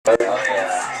Oh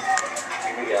yeah.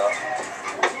 Here we go.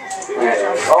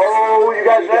 Oh, you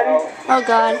guys ready? Oh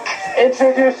God.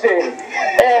 Introducing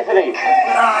Anthony,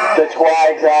 the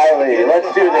Twilight.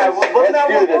 Let's do this.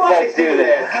 Let's do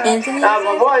this. Anthony?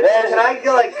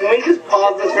 Can we just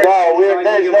pause this for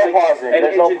there's no pausing. An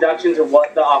introduction to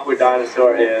what the awkward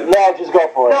dinosaur is. No, just go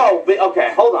for it. No, but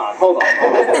okay, hold on.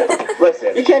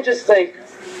 Listen. You can't just like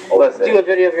do a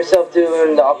video of yourself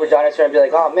doing the awkward dinosaur and be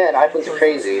like, oh man, iPhones are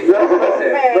crazy.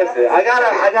 Listen,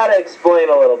 I gotta explain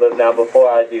a little bit now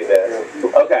before I do this.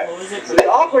 Okay, so the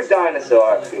awkward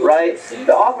dinosaur, right?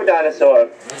 The awkward dinosaur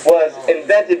was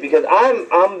invented because I'm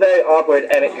very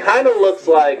awkward, and it kind of looks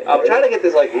like, I'm trying to get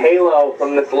this like halo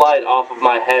from this light off of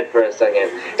my head for a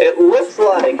second. It looks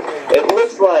like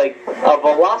a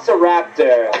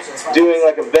velociraptor doing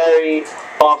like a very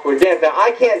awkward dance. Now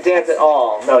I can't dance at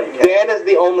all. No, you can't. Dan is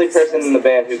the only person in the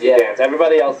band who can dance.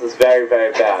 Everybody else is very,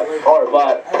 very bad.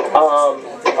 But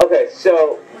okay,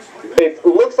 so it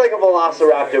looks like a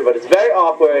velociraptor, but it's very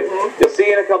awkward. You'll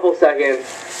see in a couple seconds.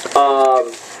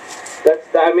 That's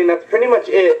pretty much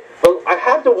it. But I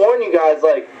have to warn you guys,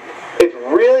 like, it's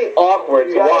really awkward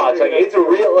to watch. Like, it's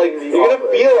real. Like, you're gonna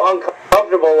feel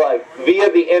uncomfortable. Like, via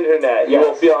the internet, you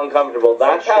will feel uncomfortable.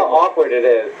 That's how awkward it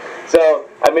is. So,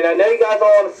 I know you guys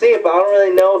all want to see it, but I don't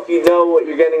really know if you know what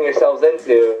you're getting yourselves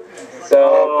into.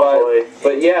 So,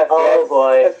 but yeah,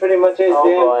 that's pretty much it,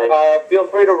 Dan. Feel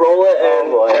free to roll it,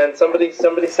 and somebody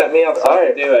set me up so I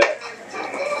can do it.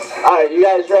 Alright, you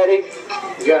guys ready?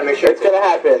 You gotta make sure it's gonna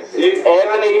happen.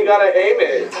 Anthony, you gotta aim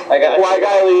it. I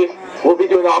gotta leave. We'll be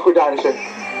doing the awkward dinosaur.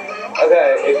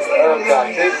 Okay, oh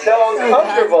gosh, it's so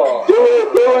uncomfortable. Do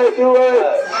it.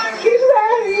 She's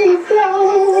letting go.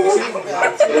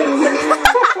 That's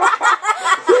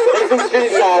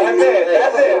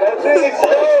it.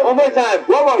 One more time.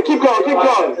 One more. Keep going.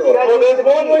 Well, there's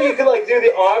one where you can like do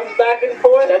the arms back and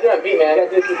forth. That's not beat, man.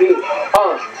 That's the beat.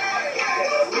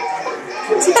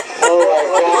 Oh my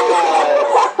God.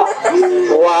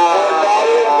 Wow.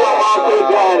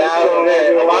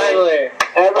 Finally.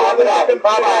 Clap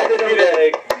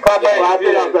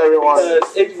it up, everyone.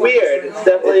 It's weird. It's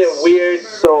definitely a weird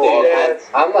dance.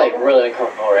 I'm like really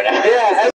uncomfortable right now. Yeah.